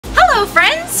Hello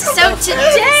friends! So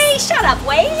today, shut up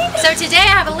Wade! So today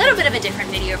I have a little bit of a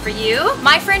different video for you.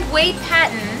 My friend Wade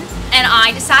Patten and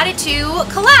I decided to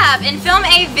collab and film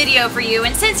a video for you,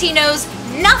 and since he knows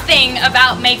nothing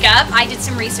about makeup, I did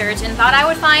some research and thought I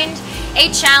would find a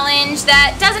challenge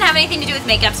that doesn't have anything to do with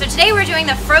makeup. So today we're doing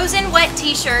the Frozen Wet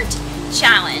T-shirt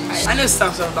challenge. I know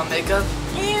some stuff about makeup.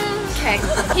 Okay.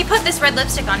 He put this red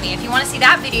lipstick on me. If you want to see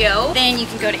that video, then you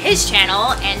can go to his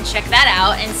channel and check that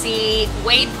out and see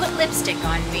Wade put lipstick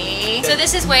on me. So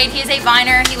this is Wade. He is a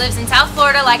viner. He lives in South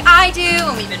Florida like I do,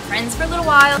 and we've been friends for a little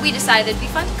while. We decided it'd be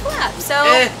fun to collab. So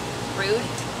rude.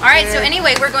 Alright, so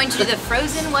anyway, we're going to do the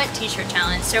Frozen Wet T-shirt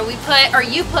challenge. So we put, or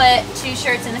you put 2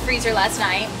 shirts in the freezer last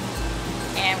night,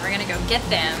 and we're gonna go get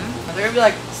them. Are they gonna be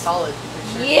like solid?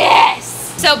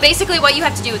 Yes! So basically what you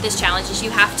have to do with this challenge is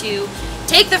you have to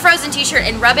take the Frozen t-shirt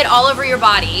and rub it all over your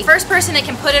body. First person that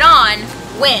can put it on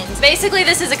wins. Basically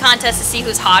this is a contest to see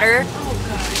who's hotter. Oh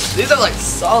gosh. These are like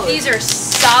solid. These are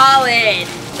solid.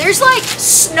 There's like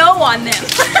snow on them.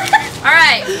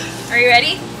 Alright, are you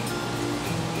ready?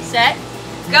 Set,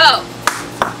 go.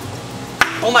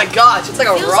 Oh my gosh, it's like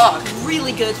a rock.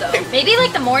 Really good though. Maybe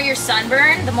like the more you're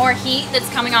sunburned, the more heat that's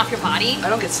coming off your body. I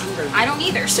don't get sunburned. I don't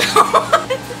either, so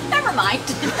never mind.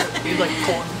 You like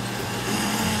cold.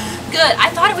 Good. I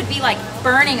thought it would be like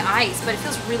burning ice, but it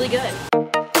feels really good.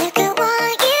 Look at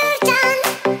what you've done.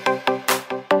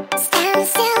 Stand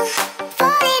still,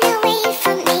 falling away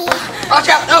from me.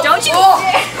 Watch out! No! Don't you? Oh.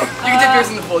 You can dip yours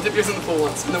in the pool. Dip yours in the pool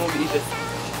once, and then we'll eat it.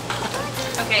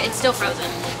 Okay, it's still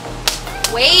frozen.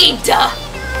 Wait!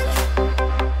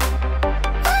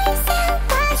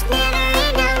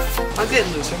 I'm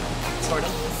getting looser, sort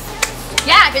of.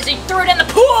 Yeah, because you threw it in the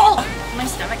pool! My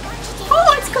stomach.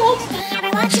 Oh, it's cold. I've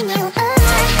been watching you. I'll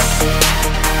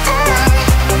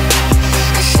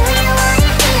show you what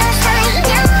it feels like.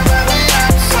 Now I'm on the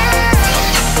outside.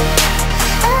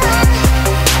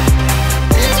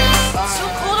 It's so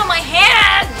cold on my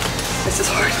hand! This is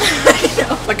hard.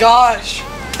 Oh my gosh.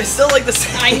 It's still like the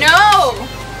same. I know!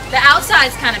 The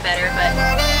outside's kind of better, but...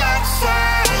 On the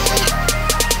outside.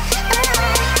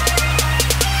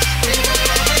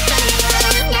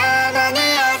 Now I'm on the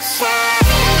outside.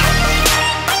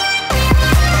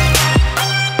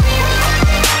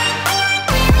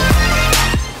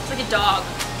 It's like a dog.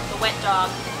 A wet dog.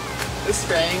 It's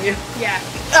spraying you. Yeah.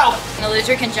 Ow! And the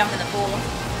loser can jump in the pool.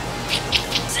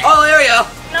 Oh, there we go.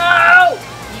 No!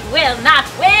 You will not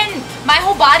win! My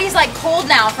whole body's like cold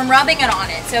now from rubbing it on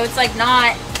it, so it's like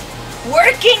not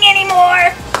working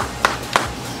anymore!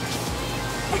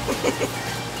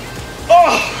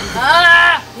 Oh!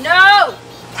 Ah! No!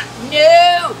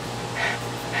 No!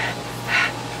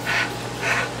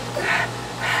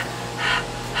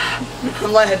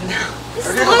 I'm lightheaded now. This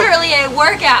is literally a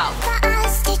workout. For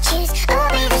us to choose, I'll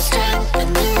be the strength in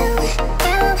you.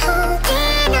 Now I'm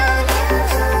holding on,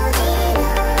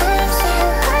 Life's so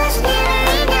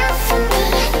never enough for me.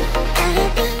 Gotta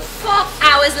be 12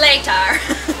 hours later.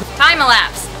 Time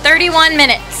elapsed. 31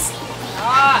 minutes.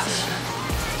 Gosh.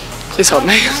 Please help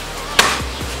me.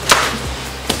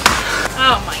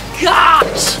 Oh my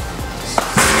gosh.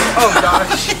 Oh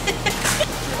gosh.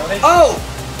 Oh!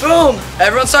 Boom!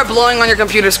 Everyone start blowing on your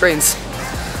computer screens.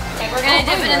 Okay, we're gonna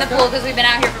dip it in the pool because we've been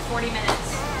out here for 40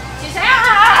 minutes. Just,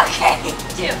 ah! Okay.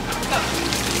 2. Go.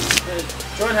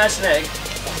 Jordan hatched an egg.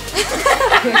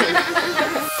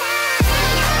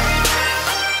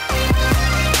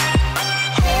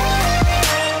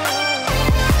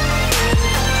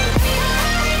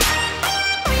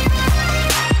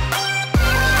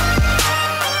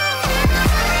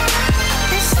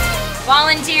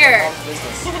 Volunteer.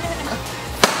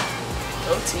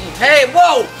 Go team. Hey,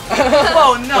 whoa!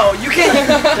 Whoa, no, you can't.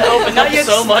 That opened up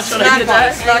so much when I did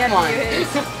that. Smack mine.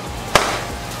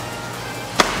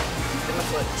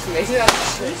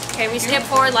 Okay, we skipped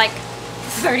forward like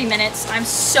 30 minutes. I'm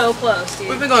so close, dude.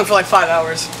 We've been going for like 5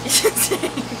 hours.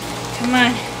 Come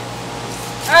on.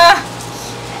 Ah!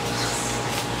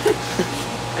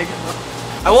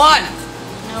 I won!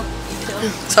 Nope, you still.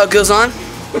 That's how it goes on.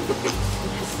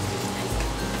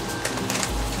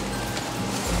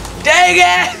 Dang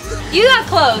it! You got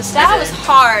close. That was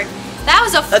hard. That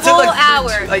was a That took full like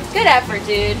hour. like- Good effort,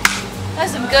 dude. That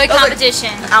was some good That was like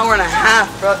competition. an hour and a half,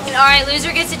 bro. And all right,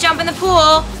 loser gets to jump in the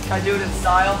pool. Can I do it in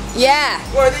style? Yeah.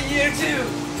 For the YouTube!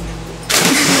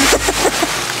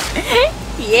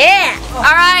 Yeah.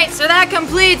 All right, so that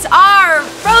completes our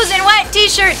Frozen Wet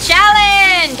T-shirt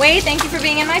challenge. Wade, thank you for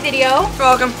being in my video.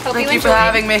 You're welcome. Hope Thank you you for enjoyed.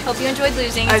 having me. Hope you enjoyed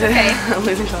losing. I It's did. okay. I'm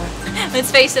losing time.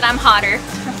 Let's face it, I'm hotter.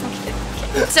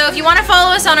 So if you want to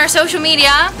follow us on our social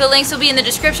media, the links will be in the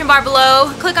description bar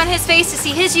below. Click on his face to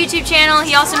see his YouTube channel.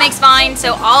 He also makes Vine,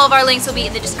 so all of our links will be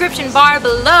in the description bar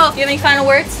below. Do you have any final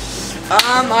words?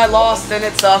 I lost and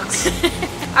it sucks.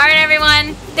 Alright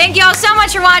everyone, thank you all so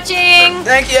much for watching.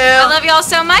 Thank you. I love you all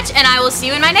so much, and I will see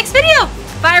you in my next video.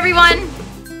 Bye everyone.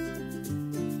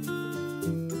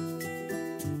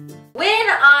 When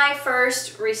I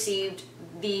first received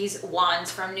these wands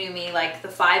from NuMe, like the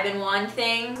 5-in-1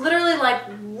 thing, literally like,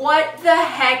 what the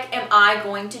heck am I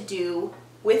going to do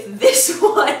with this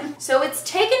one? So it's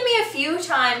taken me a few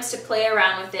times to play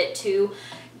around with it to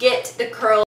get the curl